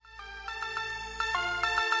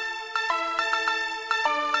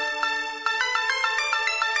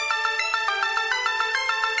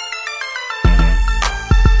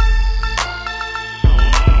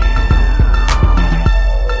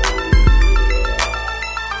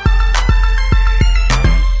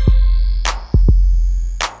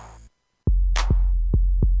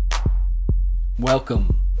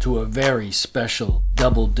welcome to a very special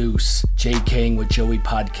Double Deuce Jay Kang with Joey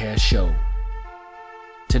podcast show.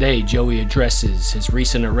 Today, Joey addresses his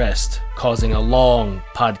recent arrest, causing a long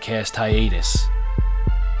podcast hiatus.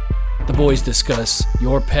 The boys discuss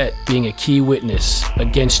your pet being a key witness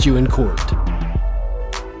against you in court.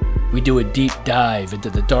 We do a deep dive into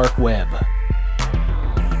the dark web,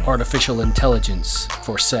 artificial intelligence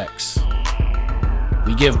for sex.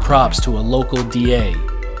 We give props to a local DA,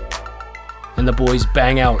 and the boys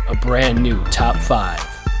bang out a brand new top 5.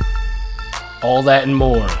 All that and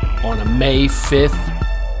more on a May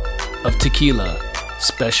 5th of Tequila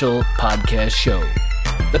special podcast show.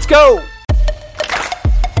 Let's go!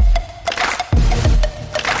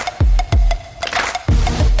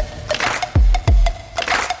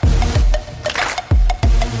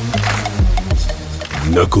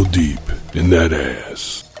 Knuckle deep in that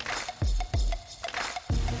ass.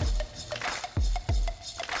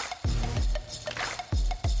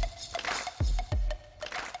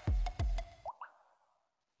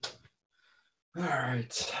 All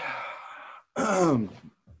right.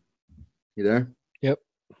 You there? Yep.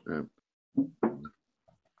 All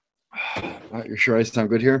right, you sure I sound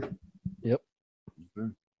good here? Yep. Okay.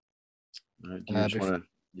 All right. Do you just want to?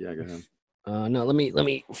 Yeah, go ahead. No, let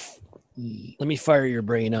me fire your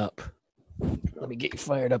brain up. Let me get you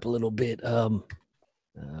fired up a little bit. Because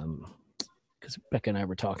Becca and I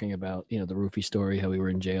were talking about, the roofie story, how we were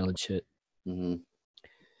in jail and shit. Mm-hmm.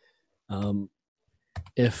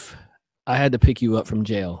 If I had to pick you up from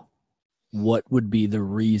jail, what would be the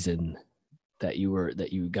reason that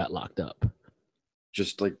you got locked up?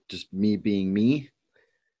 Just me being me.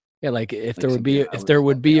 Yeah, like if Like there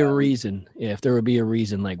would be a reason,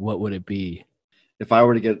 like what would it be? If I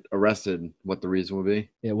were to get arrested, what the reason would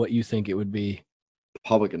be? Yeah, what you think it would be?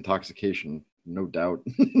 Public intoxication, no doubt.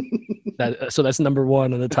 So that's number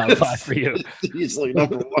 1 on the top 5 for you. Easily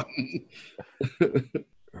number 1.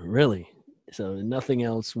 Really? So nothing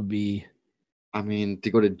else would be. I mean,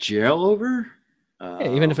 to go to jail over?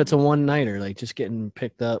 Yeah, even if it's a one-nighter, like just getting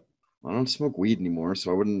picked up. I don't smoke weed anymore,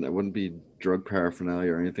 so it wouldn't be drug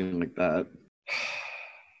paraphernalia or anything like that.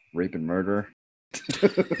 Rape and murder.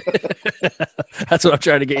 That's what I'm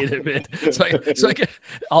trying to get you to admit.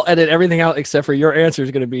 I'll edit everything out except for your answer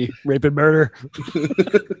is going to be rape and murder.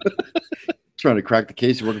 Trying to crack the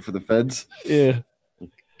case. You're working for the feds. Yeah.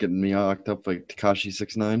 Getting me locked up like Tekashi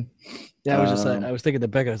 6ix9ine. Yeah, I was just I was thinking to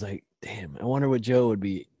Becca, I was like, damn, I wonder what Joe would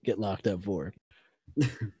get locked up for.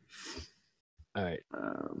 All right.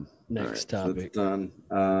 Next topic. So done.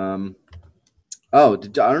 I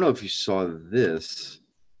don't know if you saw this.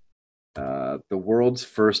 The world's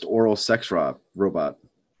first oral sex robot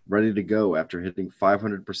ready to go after hitting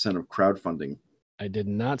 500% of crowdfunding. I did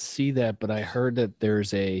not see that, but I heard that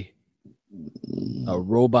there's a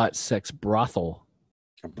robot sex brothel.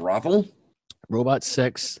 A brothel? Robot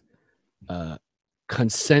sex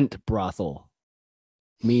consent brothel,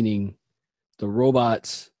 meaning the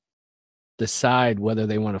robots decide whether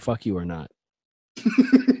they want to fuck you or not.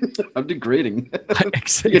 I'm degrading.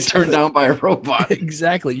 Exactly. You get turned down by a robot.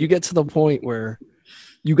 Exactly. You get to the point where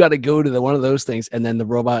you got to go to one of those things, and then the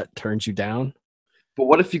robot turns you down. But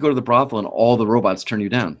what if you go to the brothel and all the robots turn you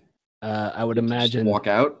down? I would imagine. Just walk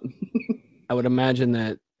out. I would imagine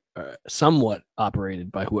that somewhat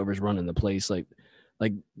operated by whoever's running the place. Like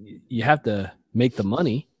you have to make the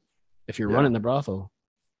money if you're running the brothel.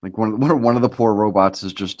 Like one of the poor robots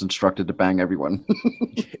is just instructed to bang everyone.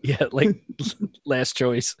 Yeah, like last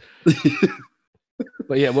choice.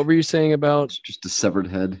 But yeah, what were you saying about? It's just a severed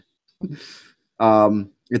head. It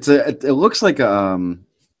looks like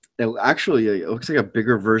it looks like a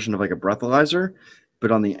bigger version of like a breathalyzer,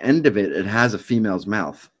 but on the end of it has a female's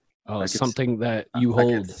mouth. Oh, like something that you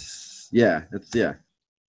hold. Yeah.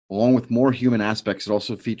 Along with more human aspects, it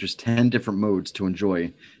also features 10 different modes to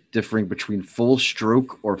enjoy, differing between full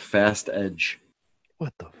stroke or fast edge.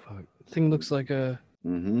 What the fuck? The thing looks like a.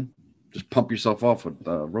 Mm-hmm. Just pump yourself off with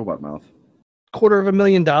robot mouth.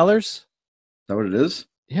 $250,000? Is that what it is?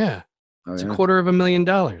 Yeah. Oh, it's yeah.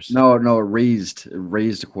 $250,000. No, it raised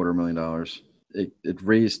 $250,000. It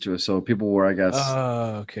raised to so people were, I guess.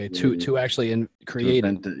 Oh, okay. To actually create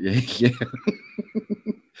it. Yeah.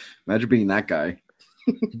 Imagine being that guy.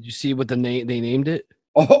 Did you see what they named it?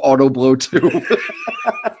 Oh, Auto Blow 2.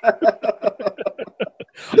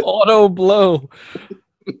 Auto Blow.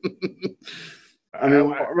 I mean,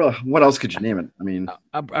 what else could you name it? I mean,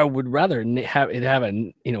 I would rather have a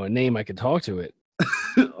name I could talk to it.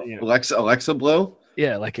 Alexa Blow.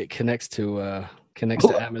 Yeah, like it connects to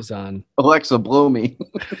Amazon. Alexa, blow me.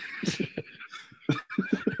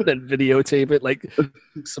 Then videotape it like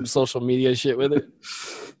some social media shit with it.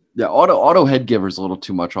 Yeah, auto head giver is a little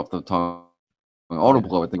too much off the tongue. Auto Yeah.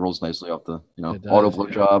 blow, I think, rolls nicely off the, It auto does, blow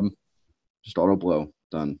yeah. job. Just auto blow,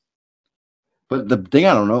 done. But the thing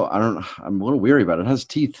I'm a little weary about it. It has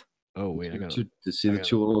teeth. Oh wait, I got. To see I the gotta-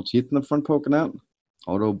 two little teeth in the front poking out.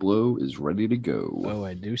 Auto blow is ready to go. Oh,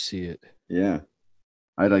 I do see it. Yeah.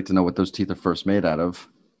 I'd like to know what those teeth are first made out of.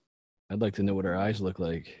 I'd like to know what her eyes look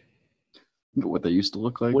like. What they used to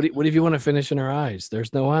look like. What if you want to finish in her eyes?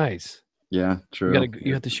 There's no eyes. Yeah, true.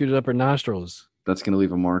 You have to shoot it up her nostrils. That's gonna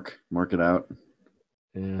leave a mark. Mark it out.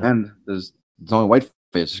 Yeah. And there's only white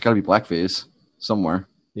face. There's got to be black face somewhere.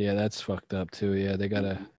 Yeah, that's fucked up too. Yeah, they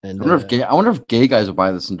gotta. And I wonder if gay guys will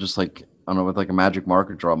buy this and just like, I don't know, with like a magic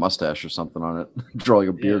marker, draw a mustache or something on it, draw like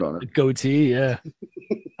a beard on it. Goatee, yeah.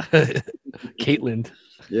 Caitlyn.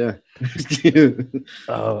 Yeah.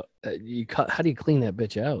 Oh, how do you clean that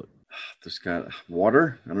bitch out? There's got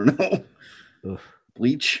water. I don't know. Oof.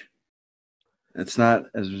 Bleach. It's not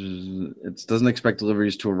as it doesn't expect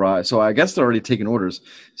deliveries to arrive. So I guess they're already taking orders.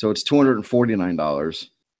 So it's $249.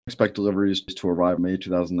 Expect deliveries to arrive May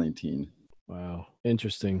 2019. Wow,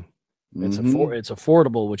 interesting. Mhm. It's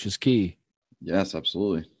affordable, which is key. Yes,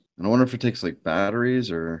 absolutely. And I wonder if it takes like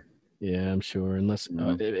batteries or. Yeah, I'm sure. Unless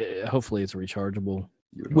hopefully it's rechargeable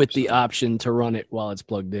You would with hope the so. option to run it while it's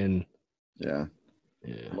plugged in. Yeah.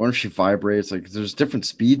 Yeah. I wonder if she vibrates. Like there's different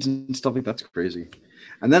speeds and stuff like that's crazy.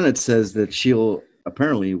 And then it says that she'll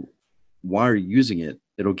apparently, while you're using it,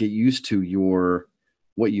 it'll get used to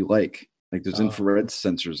what you like. Like there's infrared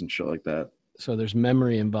sensors and shit like that. So there's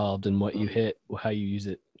memory involved in what you hit, how you use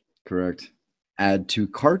it. Correct. Add to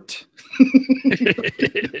cart.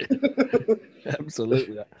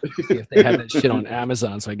 Absolutely. See if they have that shit on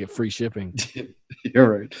Amazon so I get free shipping.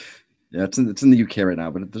 You're right. Yeah, it's in the UK right now,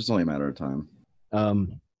 but there's only a matter of time. I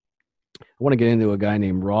want to get into a guy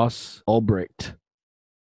named Ross Ulbricht.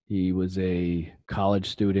 He was a college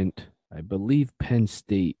student, I believe Penn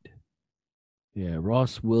State. Yeah,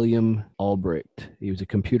 Ross William Ulbricht. He was a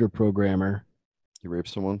computer programmer. You raped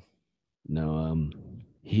someone? No,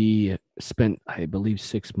 he spent, I believe,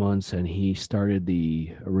 6 months, and he started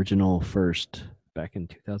the original first back in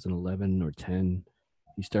 2011 or 10.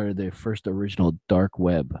 He started the first original dark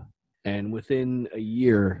web, and within a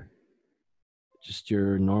year, just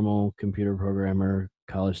your normal computer programmer,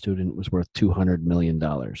 college student was worth $200 million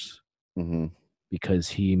Mm-hmm. because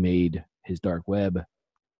he made his dark web.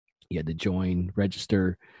 You had to join,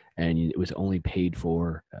 register, and it was only paid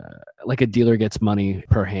for. Like a dealer gets money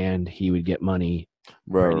per hand, he would get money.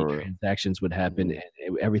 Right, Any right. transactions would happen,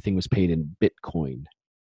 and everything was paid in Bitcoin.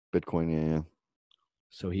 Bitcoin, yeah.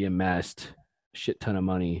 So he amassed a shit ton of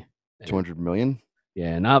money. 200 million?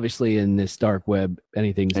 Yeah, and obviously in this dark web,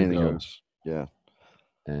 anything's a Anything go. goes. Yeah.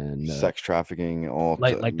 And Sex trafficking, all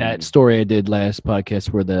like that story I did last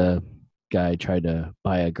podcast where the guy tried to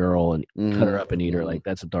buy a girl and cut her up and eat her. Like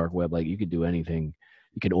that's a dark web. Like you could do anything.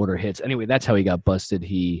 You could order hits. Anyway, that's how he got busted.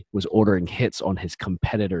 He was ordering hits on his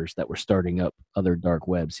competitors that were starting up other dark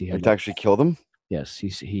webs. He had to actually kill them? Yes,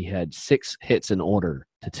 he had 6 hits in order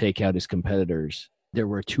to take out his competitors. There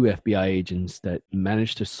were 2 FBI agents that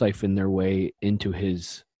managed to siphon their way into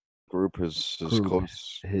his group, his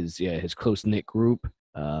close knit group.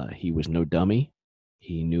 He was no dummy.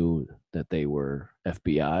 He knew that they were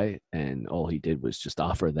FBI, and all he did was just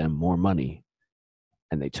offer them more money,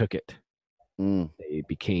 and they took it. They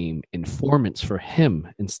became informants for him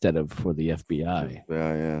instead of for the FBI.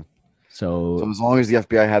 Yeah. So as long as the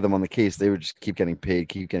FBI had them on the case, they would just keep getting paid.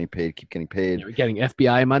 They were getting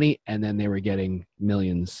FBI money, and then they were getting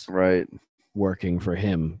millions. Right. Working for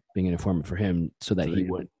him, being an informant for him, so that he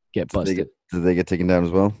wouldn't get busted. Did they get taken down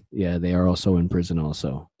as well? Yeah, they are also in prison.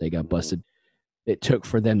 Also, they got busted. It took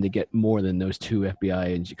for them to get more than those 2 FBI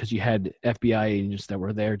agents, because you had FBI agents that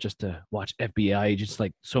were there just to watch FBI agents.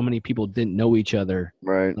 Like so many people didn't know each other.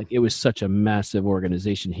 Right. Like it was such a massive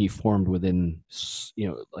organization he formed within,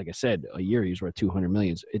 like I said, a year. He was worth 200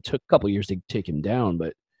 million. It took a couple years to take him down,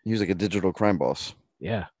 but he was like a digital crime boss.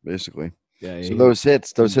 Yeah, basically. Yeah. So those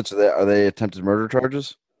hits are they attempted murder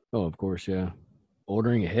charges? Oh, of course, yeah.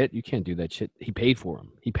 Ordering a hit, you can't do that shit. He paid for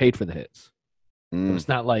them. He paid for the hits. So it's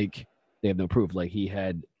not like they have no proof. Like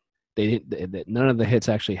none of the hits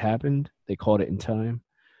actually happened. They caught it in time.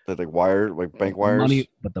 That like wired, like bank wires.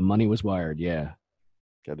 But the money was wired. Yeah.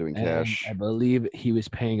 Got to do in cash. I believe he was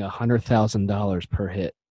paying $100,000 per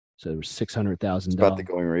hit. So it was $600,000. About the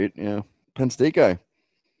going rate. Yeah. Penn State guy.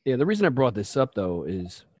 Yeah. The reason I brought this up though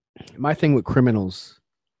is my thing with criminals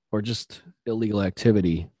or just illegal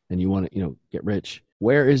activity, and you want to, get rich.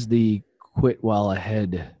 Where is the quit while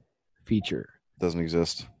ahead feature? Doesn't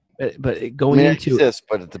exist. But going into it exists,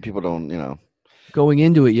 but the people don't, going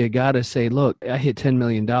into it, you gotta say, look, I hit $10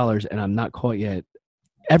 million and I'm not caught yet.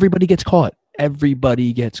 Everybody gets caught.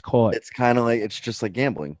 Everybody gets caught. It's kind of like it's just like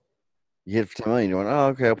gambling. You hit for 10 million, you're going, oh,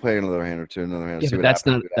 okay, I'll play another hand or two, another hand. Yeah, See but what that's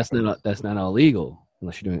happens, not see what that's happens. not that's not illegal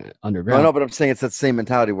unless you're doing it No, underground. no, but I'm saying it's that same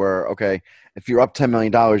mentality where, okay, if you're up $10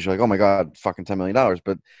 million, you're like, oh my God, fucking $10 million.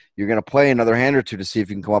 But you're going to play another hand or two to see if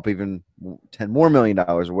you can come up even $10 more million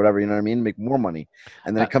or whatever, you know what I mean? Make more money.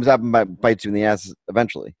 And then it comes out and bites you in the ass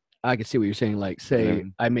eventually. I can see what you're saying. Like, You say know what I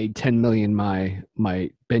mean? I made 10 million my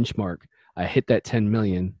benchmark. I hit that 10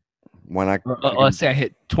 million. Why not? Or let's say I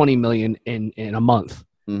hit 20 million in a month.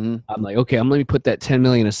 Mm-hmm. I'm like, okay, let me put that 10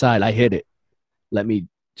 million aside. I hit it. Let me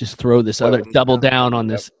just throw this Play other with this double now. down on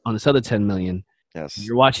Yep. this other 10 million. Yes.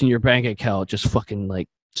 You're watching your bank account just fucking like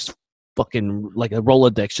a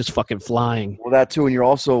Rolodex just fucking flying. Well, that too. And you're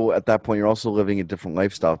also, at that point, you're also living a different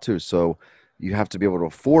lifestyle too. So you have to be able to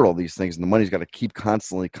afford all these things. And the money's got to keep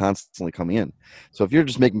constantly coming in. So if you're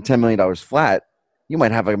just making $10 million flat, you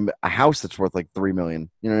might have a house that's worth like $3 million.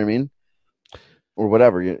 You know what I mean? Or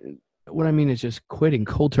whatever. What I mean is just quitting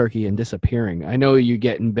cold turkey and disappearing. I know you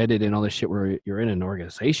get embedded in all this shit where you're in an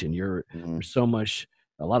organization. There's so much.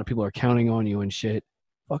 A lot of people are counting on you and shit.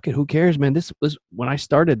 Fuck it, who cares, man? This was when I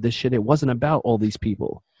started this shit. It wasn't about all these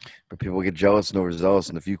people. But people get jealous and overzealous,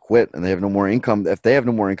 and if you quit and they have no more income, if they have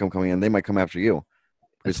no more income coming in, they might come after you.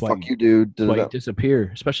 Because That's why fuck you, dude. That's why you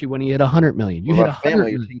disappear, especially when you hit 100 million. You What hit about 100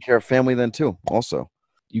 family? You're million. taking care of family then too. Also,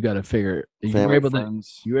 You got to figure you family, were able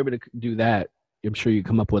friends. to do that. I'm sure you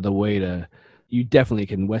come up with a way to. You definitely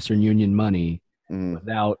can Western Union money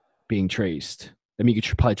without being traced. I mean, you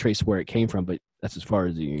could probably trace where it came from, but that's as far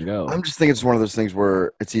as you can go. I'm just thinking it's one of those things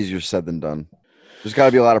where it's easier said than done. There's got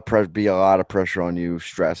to be a lot of pressure on you,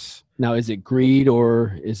 stress. Now, is it greed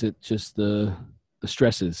or is it just the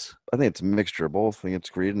stresses? I think it's a mixture of both. I think it's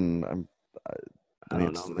greed, and I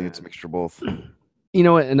think it's a mixture of both. You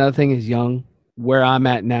know what? Another thing is young. Where I'm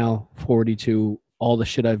at now, 42, all the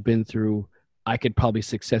shit I've been through, I could probably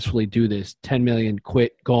successfully do this. 10 million,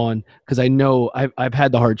 quit, gone. Because I know I've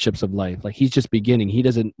had the hardships of life. Like, he's just beginning. He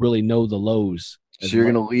doesn't really know the lows. So you're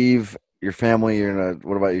going to leave your family.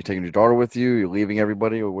 What about you taking your daughter with you? You're leaving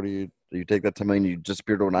everybody? Or what do you take that 10 million, you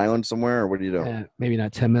disappear to an island somewhere? Or what do you do? Maybe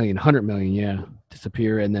not 10 million, 100 million. Yeah.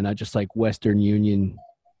 Disappear. And then I just like Western Union.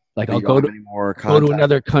 Like But I'll you go don't have any more to contact.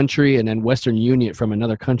 another country and then Western Union from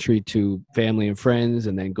another country to family and friends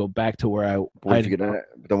and then go back to where What if you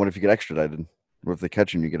get extradited? What if they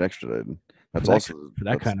catch you and you get extradited? That's for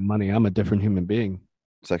that kind of money. I'm a different human being.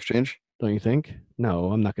 Sex change? Don't you think?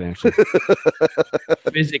 No, I'm not going to actually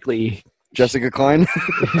physically. Jessica Klein?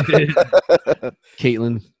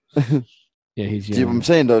 Caitlin. Yeah, he's young. See what I'm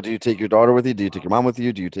saying, though? Do you take your daughter with you? Do you take your mom with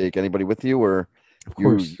you? Do you take anybody with you? Or of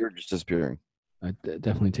course. You're just disappearing? I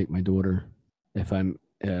definitely take my daughter if I'm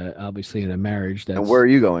obviously in a marriage. And where are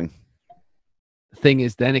you going? The thing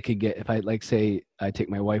is, then it could get, if I like say I take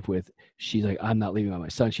my wife with, she's like, I'm not leaving with my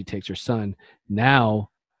son. She takes her son. Now,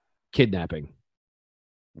 kidnapping.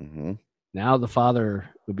 Mm-hmm. Now the father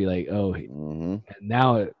would be like, oh, Mm-hmm.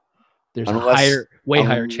 now there's Unless, a way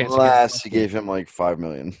higher chance. Unless you gave him like $5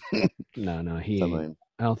 million. No,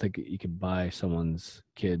 I don't think you can buy someone's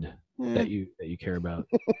kid that you care about.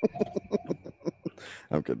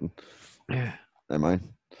 I'm kidding. Yeah. Am I?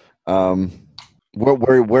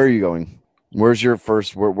 Where are you going? Where's your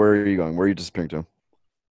first? Where are you going? Where are you disappearing to?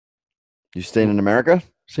 You staying in America?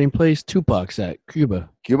 Same place Tupac's at, Cuba.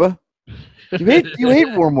 Cuba? You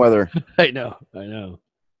hate warm weather. I know.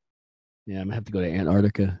 Yeah, I'm gonna have to go to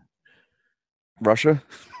Antarctica. Russia?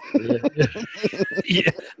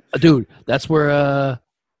 Yeah. Dude, that's where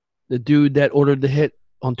the dude that ordered the hit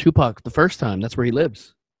on Tupac the first time, that's where he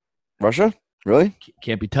lives. Russia? Really?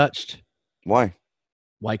 Can't be touched. Why?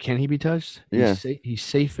 Why can't he be touched? Yeah. He's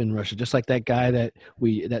safe in Russia, just like that guy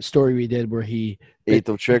that story we did where he ate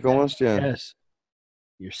the chick almost. Yeah. Yes,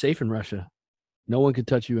 you're safe in Russia. No one can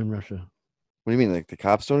touch you in Russia. What do you mean? Like the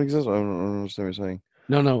cops don't exist? I don't understand what you're saying.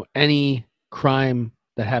 No. Any crime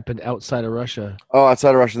that happened outside of Russia. Oh,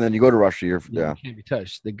 outside of Russia, then you go to Russia. You can't be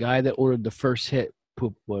touched. The guy that ordered the first hit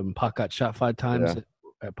when Pac got shot 5 times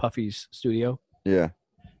at Puffy's studio. Yeah.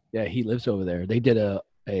 Yeah, he lives over there. They did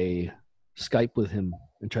a Skype with him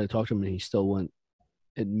and tried to talk to him, and he still wouldn't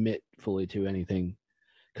admit fully to anything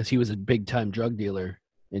because he was a big time drug dealer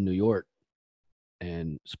in New York,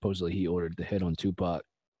 and supposedly he ordered the hit on Tupac.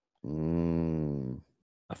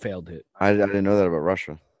 A failed hit. I didn't know that about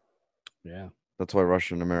Russia. Yeah, that's why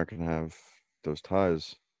Russia and America have those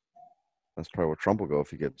ties. That's probably where Trump will go if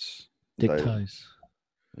he gets dick ties.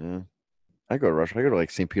 Yeah, I go to Russia. I go to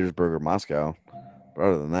like St. Petersburg or Moscow. But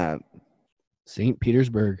other than that, St.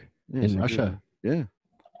 Petersburg in Russia. Yeah.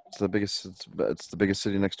 It's the biggest. It's the biggest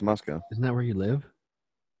city next to Moscow. Isn't that where you live?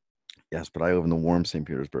 Yes, but I live in the warm St.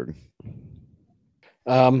 Petersburg.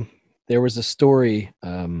 There was a story.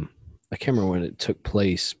 I can't remember when it took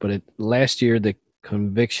place, but last year the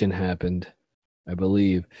conviction happened, I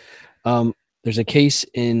believe. There's a case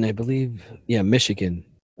in, I believe, Michigan.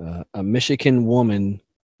 A Michigan woman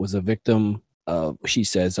was a victim of, she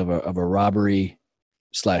says, of a robbery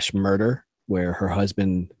 / murder where her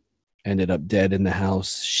husband ended up dead in the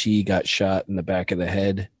house. She got shot in the back of the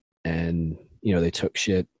head, and they took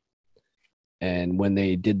shit. And when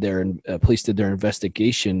they did police did their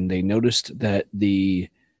investigation, they noticed that the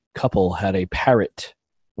couple had a parrot,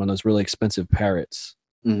 one of those really expensive parrots.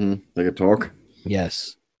 Mm-hmm. They could talk.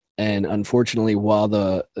 Yes. And unfortunately, while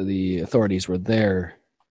the authorities were there,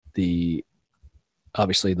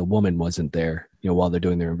 obviously the woman wasn't there, while they're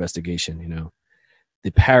doing their investigation.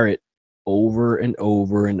 The parrot, over and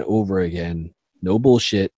over and over again, no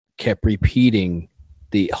bullshit, kept repeating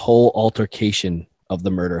the whole altercation of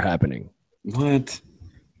the murder happening. What?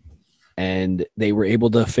 And they were able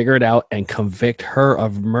to figure it out and convict her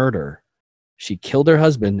of murder. She killed her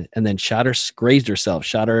husband and then grazed herself,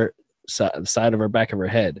 shot her the side of her back of her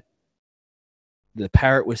head. The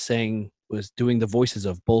parrot was doing the voices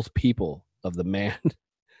of both people, of the man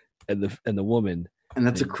and the woman. And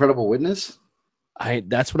that's a credible witness?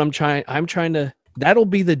 That's what I'm trying to. That'll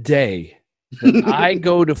be the day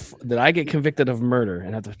that that I get convicted of murder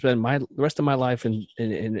and have to spend the rest of my life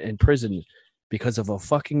in prison because of a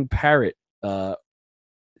fucking parrot,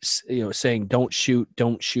 saying don't shoot.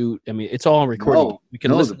 I mean, it's all on recording. No, we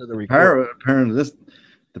can listen to the recording.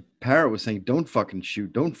 The parrot was saying, "Don't fucking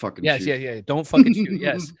shoot. Don't fucking shoot." Yes, yeah. Don't fucking shoot.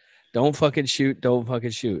 Yes, don't fucking shoot. Don't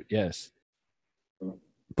fucking shoot. Yes.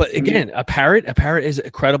 But again, a parrot is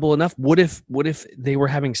credible enough. What if they were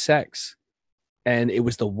having sex, and it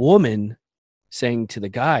was the woman saying to the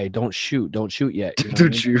guy, "Don't shoot yet.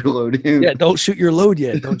 Don't shoot your load." Yeah, don't shoot your load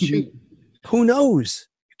yet. Don't shoot. Who knows?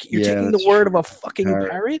 You're taking the word of a fucking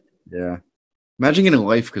parrot? Yeah. Imagine getting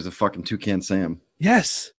life because of fucking Toucan Sam.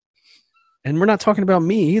 Yes. And we're not talking about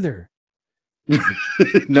me either.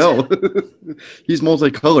 No. He's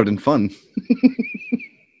multicolored and fun.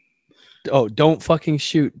 Oh, don't fucking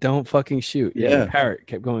shoot. Don't fucking shoot. Yeah. The parrot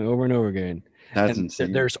kept going over and over again. That's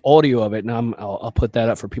insane. There's audio of it, and I'll put that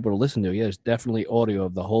up for people to listen to. Yeah, there's definitely audio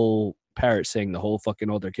of the whole parrot saying the whole fucking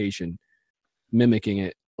altercation, mimicking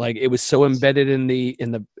it. Like it was so embedded in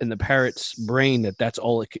the parrot's brain that's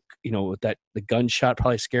all it could, that the gunshot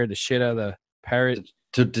probably scared the shit out of the parrot.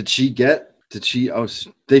 Did she? Oh,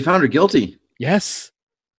 they found her guilty. Yes.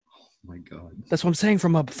 Oh my God. That's what I'm saying,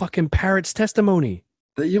 from a fucking parrot's testimony.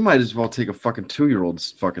 That you might as well take a fucking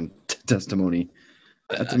 2-year-old's fucking testimony.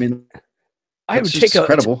 I would take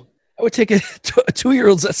credible. I would take a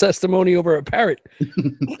 2-year-old's testimony over a parrot.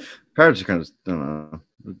 Parrots are kind of, I don't know.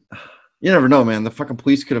 You never know, man. The fucking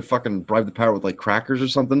police could have fucking bribed the parrot with like crackers or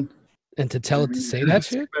something. And to tell it to say that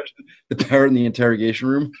shit? The parrot in the interrogation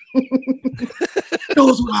room.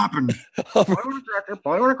 Knows what happened. I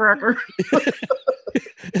want a cracker.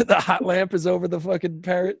 The hot lamp is over the fucking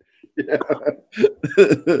parrot. Yeah.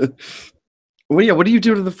 What do you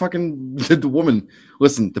do to the fucking the woman?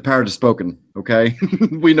 Listen, the parrot has spoken. Okay,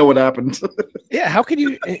 we know what happened. Yeah, how can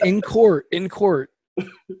you in court?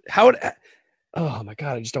 How? Oh my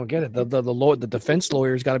God, I just don't get it. The defense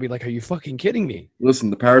lawyer's got to be like, "Are you fucking kidding me?" Listen,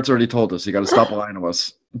 the parrot's already told us. You got to stop lying to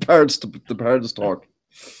us. The parrots talk.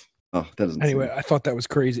 Oh, that is insane. Anyway, I thought that was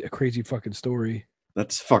crazy. A crazy fucking story.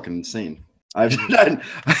 That's fucking insane.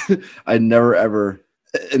 I never ever,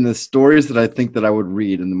 in the stories that I think that I would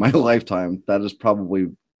read in my lifetime, that is probably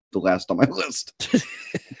the last on my list.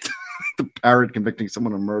 The parrot convicting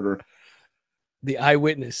someone of murder. The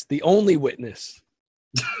eyewitness, the only witness.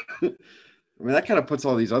 I mean, that kind of puts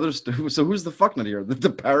all these others. So who's the fucknut here? The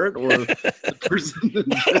parrot or the person?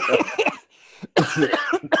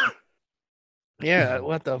 Yeah,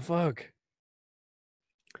 what the fuck?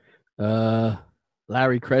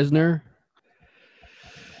 Larry Krasner.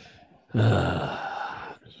 I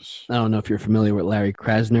don't know if you're familiar with Larry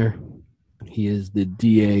Krasner. He is the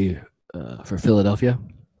DA for Philadelphia.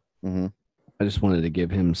 Mm-hmm. I just wanted to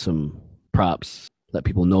give him some props, let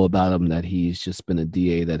people know about him, that he's just been a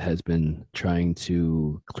DA that has been trying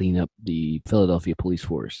to clean up the Philadelphia police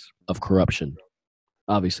force of corruption.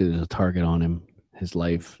 Obviously, there's a target on him, his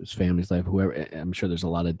life, his family's life, whoever. I'm sure there's a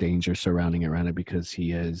lot of danger surrounding around it because he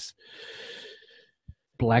has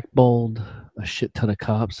blackballed a shit ton of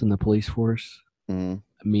cops in the police force,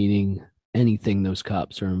 meaning anything those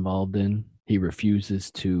cops are involved in, he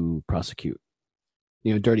refuses to prosecute.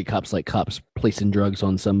 Dirty cops, like cops placing drugs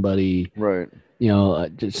on somebody, right?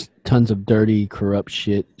 just tons of dirty, corrupt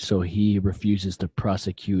shit. So he refuses to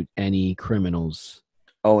prosecute any criminals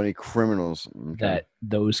Oh, any criminals? Okay. that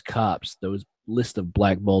those cops, those list of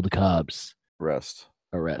blackballed cops, Rest.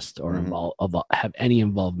 arrest or Mhm. have any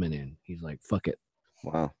involvement in. He's like, fuck it.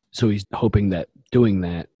 Wow. So he's hoping that doing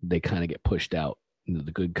that, they kind of get pushed out.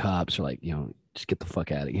 The good cops are like, just get the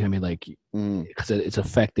fuck out of here. You know what I mean? Like, Mm. because it's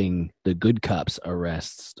affecting the good cops'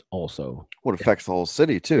 arrests also. What affects the whole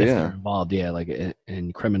city too? If Yeah, they're involved, yeah, like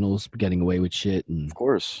and criminals getting away with shit, and of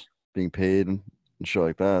course, being paid and shit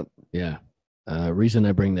like that. yeah. Reason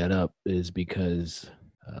I bring that up is because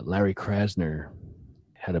Larry Krasner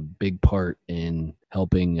had a big part in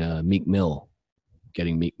helping Meek Mill,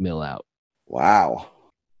 getting Meek Mill out. Wow.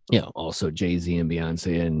 Also Jay-Z and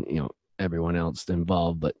Beyonce and everyone else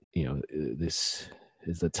involved, but this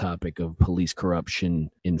is the topic of police corruption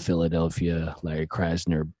in Philadelphia. Larry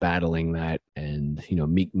Krasner battling that, and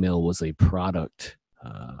Meek Mill was a product,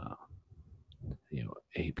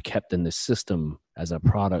 he kept in the system as a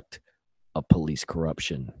product of police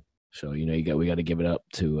corruption. So we got to give it up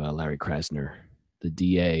to Larry Krasner, the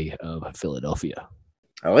DA of Philadelphia.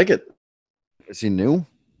 I like it. Is he new?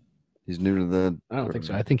 He's new to the. I don't think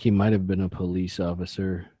so. I think he might have been a police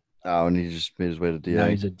officer. Oh, and he just made his way to DA. Now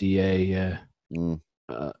he's a DA, yeah. Mm.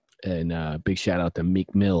 And big shout out to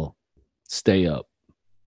Meek Mill. Stay up.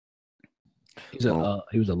 He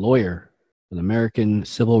was a lawyer, an American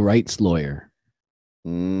civil rights lawyer.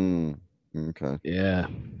 Okay. Yeah.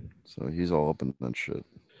 So he's all up in that shit.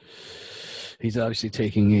 He's obviously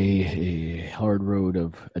taking a hard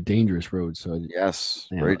road, a dangerous road. So yes,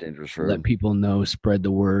 very dangerous road. Let people know, spread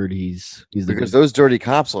the word. He's because those dirty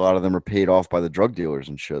cops, a lot of them are paid off by the drug dealers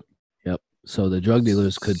and shit. Yep. So the drug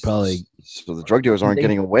dealers could probably. So the drug dealers aren't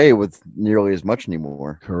getting away with nearly as much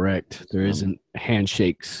anymore. Correct. There isn't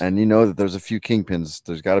handshakes. And that there's a few kingpins.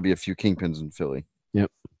 There's got to be a few kingpins in Philly.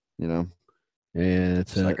 Yep. Yeah,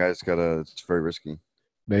 that guy's it's very risky.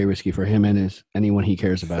 Very risky for him and anyone he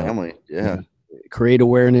cares about. Family, yeah. Create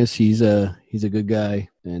awareness. He's a good guy,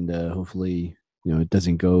 and hopefully, it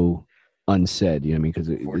doesn't go unsaid. You know what I mean? Because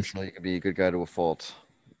unfortunately, you can be a good guy to a fault.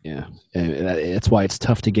 Yeah, and that's why it's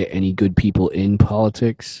tough to get any good people in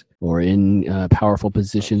politics or in powerful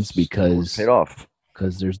positions because paid off.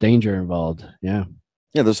 Because there's danger involved. Yeah.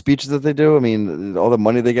 Yeah, those speeches that they do. I mean, all the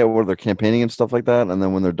money they get where they're campaigning and stuff like that, and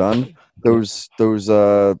then when they're done,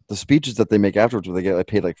 the speeches that they make afterwards, where they get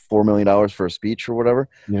paid like $4 million for a speech or whatever.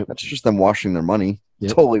 Yep. That's just them washing their money.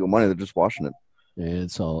 It's all legal money. They're just washing it. Yeah,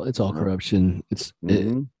 it's all corruption.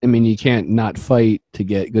 I mean, you can't not fight to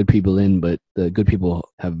get good people in, but the good people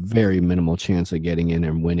have very minimal chance of getting in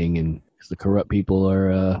and winning, and because the corrupt people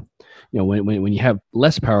are, when you have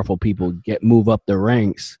less powerful people move up the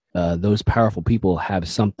ranks. Those powerful people have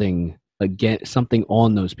something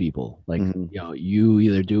on those people. Like, you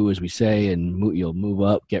either do as we say and you'll move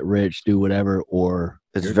up, get rich, do whatever, or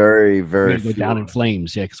it's very, very go down in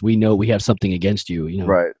flames. Yeah, because we know we have something against you.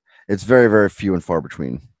 Right. It's very, very few and far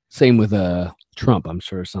between. Same with Trump. I'm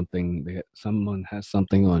sure someone has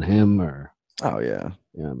something on him, or oh yeah,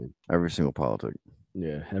 I mean, every single politic.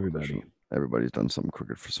 Yeah, everybody's done something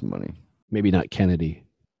crooked for some money. Maybe not Kennedy.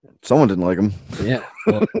 Someone didn't like him. Yeah,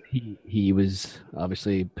 well, he was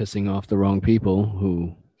obviously pissing off the wrong people.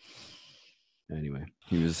 Who, anyway,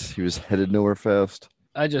 he was headed nowhere fast.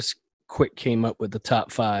 I just quick came up with the top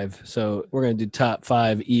 5, so we're gonna do top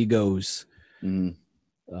 5 egos.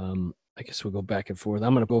 I guess we'll go back and forth.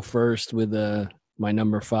 I'm gonna go first with my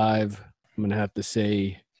number 5. I'm gonna have to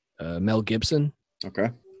say Mel Gibson. Okay,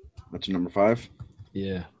 that's your number 5.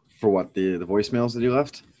 Yeah. For what, the voicemails that he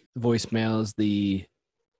left? The voicemails,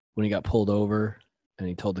 when he got pulled over and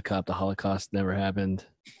he told the cop the Holocaust never happened.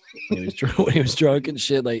 When he was drunk and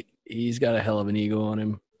shit. Like, he's got a hell of an ego on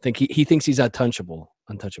him. He thinks he's untouchable.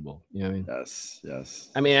 You know what I mean? Yes.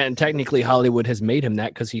 I mean, and technically Hollywood has made him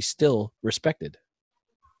that because he's still respected.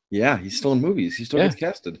 Yeah, he's still in movies. He still gets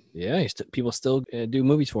casted. Yeah, people still do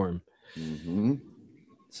movies for him. Mm-hmm.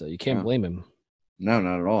 So you can't blame him. No,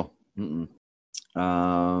 not at all.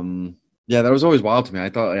 Yeah, that was always wild to me. I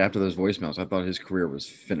thought after those voicemails, I thought his career was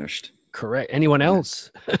finished. Correct. Anyone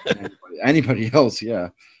else? Anybody else? Yeah.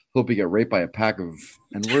 Hope he got raped by a pack of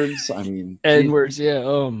N-words. I mean, N-words. Yeah.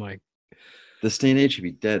 Oh my. This day and age, he'd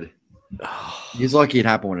be dead. He's lucky it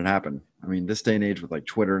happened when it happened. I mean, this day and age with like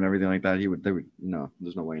Twitter and everything like that, no,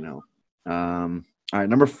 there's no way in hell. All right,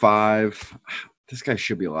 number 5. This guy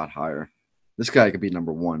should be a lot higher. This guy could be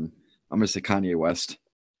number 1. I'm gonna say Kanye West.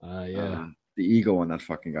 Yeah. The ego on that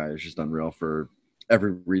fucking guy is just unreal for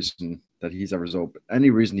every reason that he's ever opened. Any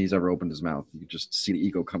reason he's ever opened his mouth, you just see the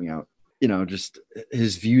ego coming out. Just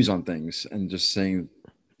his views on things and just saying,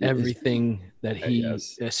 everything that he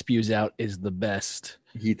Yes. spews out is the best.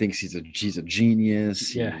 He thinks he's a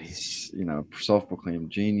genius. Yeah. He's, self-proclaimed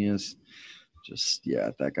genius. Just,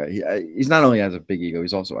 that guy. He's not only has a big ego,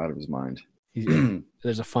 he's also out of his mind.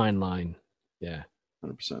 There's a fine line. Yeah.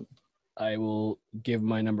 100%. I will give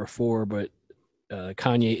my number 4, but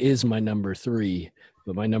Kanye is my number 3.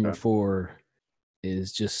 But my number 4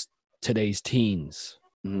 is just today's teens.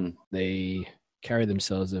 Mhm. They carry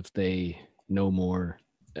themselves if they know more,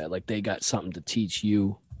 like they got something to teach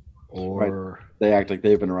you, or They act like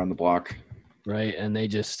they've been around the block. right, and they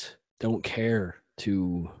just don't care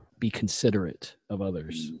to be considerate of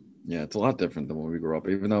others. Yeah, it's a lot different than when we grew up.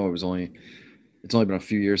 Even though it's only been a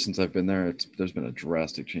few years since I've been there. There's been a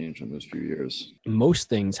drastic change in those few years. Most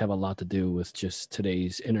things have a lot to do with just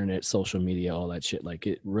today's internet, social media, all that shit. Like,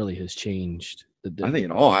 it really has changed. I think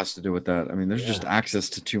it all has to do with that. I mean, there's Yeah. just access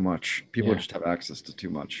to too much. People Yeah. just have access to too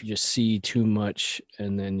much. You just see too much,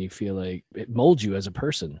 and then you feel like it molds you as a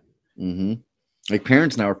person. Mm-hmm. Like,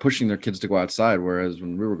 parents now are pushing their kids to go outside, whereas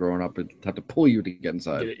when we were growing up, it had to pull you to get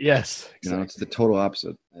inside. Yes, It's the total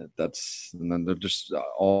opposite. And then they're just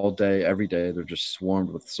all day, every day, they're just swarmed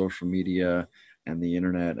with social media and the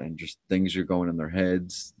internet, and just things are going in their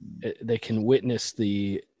heads. They can witness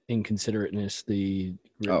the inconsiderateness, the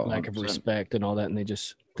lack of 100%. respect, and all that, and they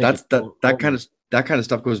just think That kind of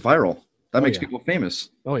stuff goes viral. That makes yeah. people famous.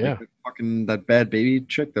 Oh yeah, Like that bad baby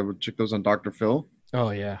chick, that was on Dr. Phil. oh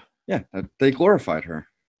yeah, Yeah, they glorified her.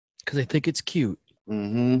 because they think it's cute.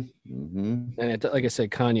 Mm-hmm. And like I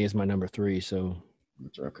said, Kanye is my number 3. So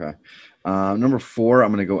That's okay. Number 4,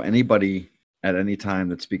 I'm going to go anybody at any time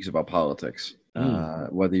that speaks about politics.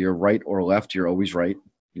 Whether you're right or left, you're always right.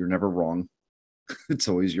 You're never wrong. It's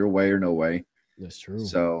always your way or no way. that's true.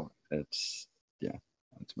 So that's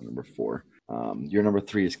my number 4. Your number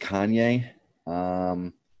 3 is Kanye.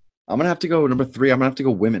 I'm gonna have to go number 3. I'm gonna have to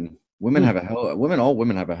go women. All women have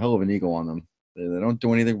a hell of an ego on them. They don't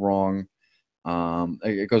do anything wrong.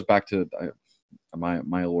 It goes back to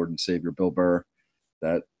my Lord and Savior Bill Burr,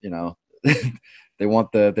 that they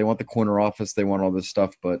want the corner office, they want all this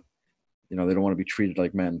stuff, but they don't want to be treated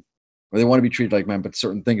like men, or they want to be treated like men, but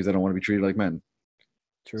certain things they don't want to be treated like men.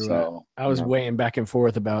 True. So I was weighing back and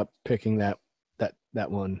forth about picking that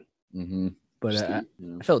one, mm-hmm. but I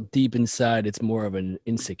felt deep inside it's more of an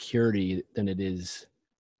insecurity than it is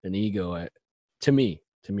an ego. To me,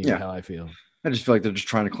 Yeah. how I feel. I just feel like they're just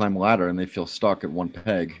trying to climb a ladder and they feel stuck at one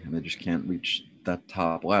peg and they just can't reach that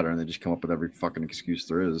top ladder, and they just come up with every fucking excuse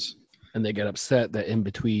there is. And they get upset that in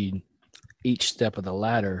between each step of the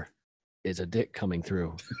ladder is a dick coming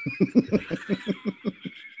through.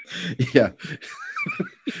 Yeah.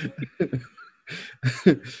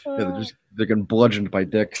 They're getting bludgeoned by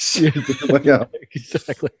dicks. Yeah.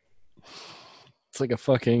 Exactly. It's like a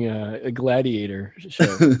fucking a gladiator show.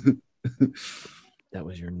 That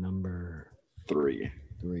was your number 3.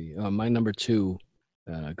 3. My number 2,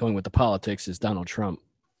 going with the politics, is Donald Trump.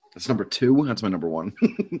 That's number 2. That's my number 1.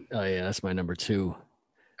 Oh yeah, that's my number 2.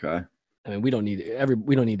 Okay. I mean, we don't need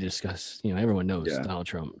to discuss. Everyone knows Yeah. Donald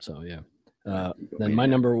Trump. So yeah. Then my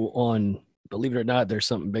number 1, believe it or not, there's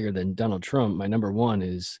something bigger than Donald Trump. My number 1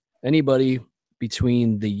 is anybody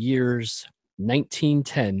between the years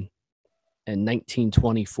 1910 and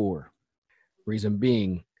 1924. Reason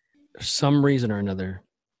being, for some reason or another,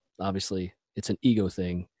 obviously it's an ego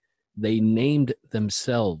thing, they named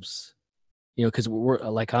themselves, because we're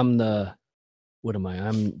like, what am I?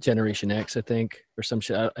 I'm Generation X, I think, or some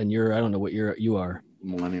shit. And I don't know what you are.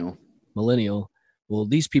 Millennial. Well,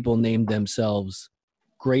 these people named themselves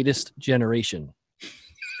Greatest Generation.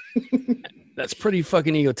 That's pretty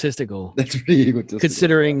fucking egotistical. That's pretty egotistical.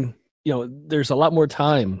 Considering, there's a lot more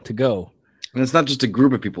time to go. And it's not just a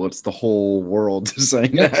group of people, it's the whole world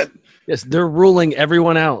saying that. Yes, they're ruling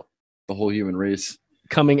everyone out. The whole human race.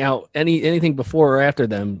 Coming out, anything before or after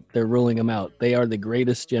them, they're ruling them out. They are the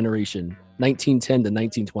greatest generation, 1910 to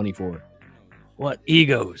 1924. What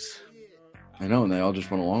egos. I know, and they all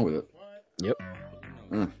just went along with it. Yep.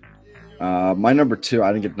 My number 2,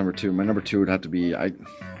 I didn't get number 2. My number 2 would have to be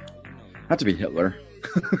Hitler.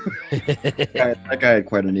 That guy had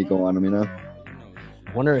quite an ego on him, I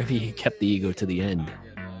wonder if he kept the ego to the end.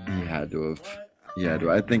 He had to have.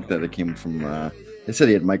 I think that it came from, they said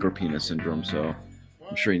he had micropenis syndrome, so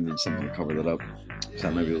I'm sure he needed something to cover that up. So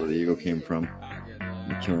that might be where the ego came from.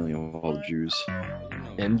 The killing of all the Jews.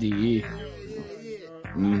 MDE.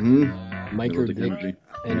 Mm-hmm. Micro Energy.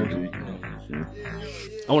 energy. Yeah.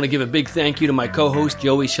 I want to give a big thank you to my co-host,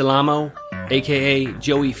 Joey Shalamo, a.k.a.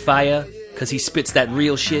 Joey Fire, because he spits that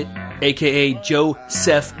real shit, a.k.a.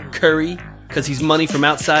 Joseph Curry, because he's money from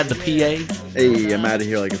outside the PA. Hey, I'm out of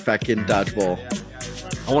here like a fat kid in dodgeball.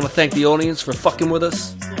 I I want to thank the audience for fucking with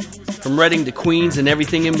us. From Reading to Queens and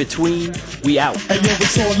everything in between, we out. Hey yo,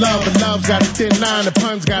 it's all love, and love's got a thin line, the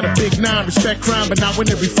pun's got a big nine. Respect crime, but not when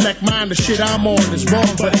it reflect mine. The shit I'm on is wrong,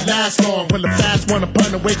 but it lasts long. When the fast one, a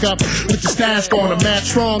pun to wake up with the stash on. I'm mad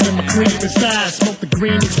strong, and my cream is fast. Smoke the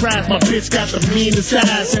green is grass, my bitch got the meanest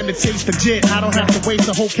ass, and it tastes legit. I don't have to waste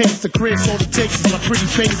a whole case of Chris. All it takes is my pretty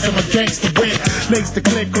face and my gangster wit. Makes the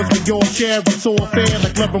click, cause we all share, it's all fair.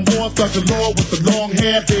 Like love and war, thug the law with the long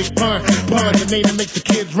hair. Big pun, the name that makes the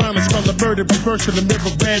kids run. Smell the murder, reverse to the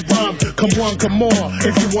mirror, red rum. Come on, come on,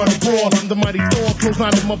 if you wanna brawl, I'm the mighty Thor. Close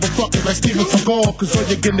line of motherfuckers like Steven Seagal. Cause all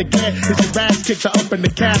you're gonna get is your ass kicked up in the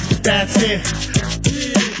casket, that's it.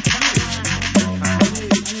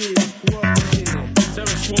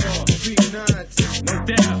 No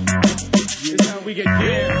doubt. It's how we get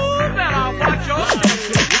here. Now watch your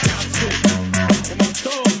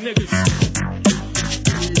niggas.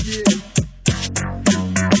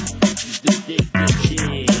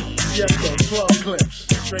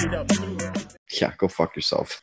 Yeah, go fuck yourself.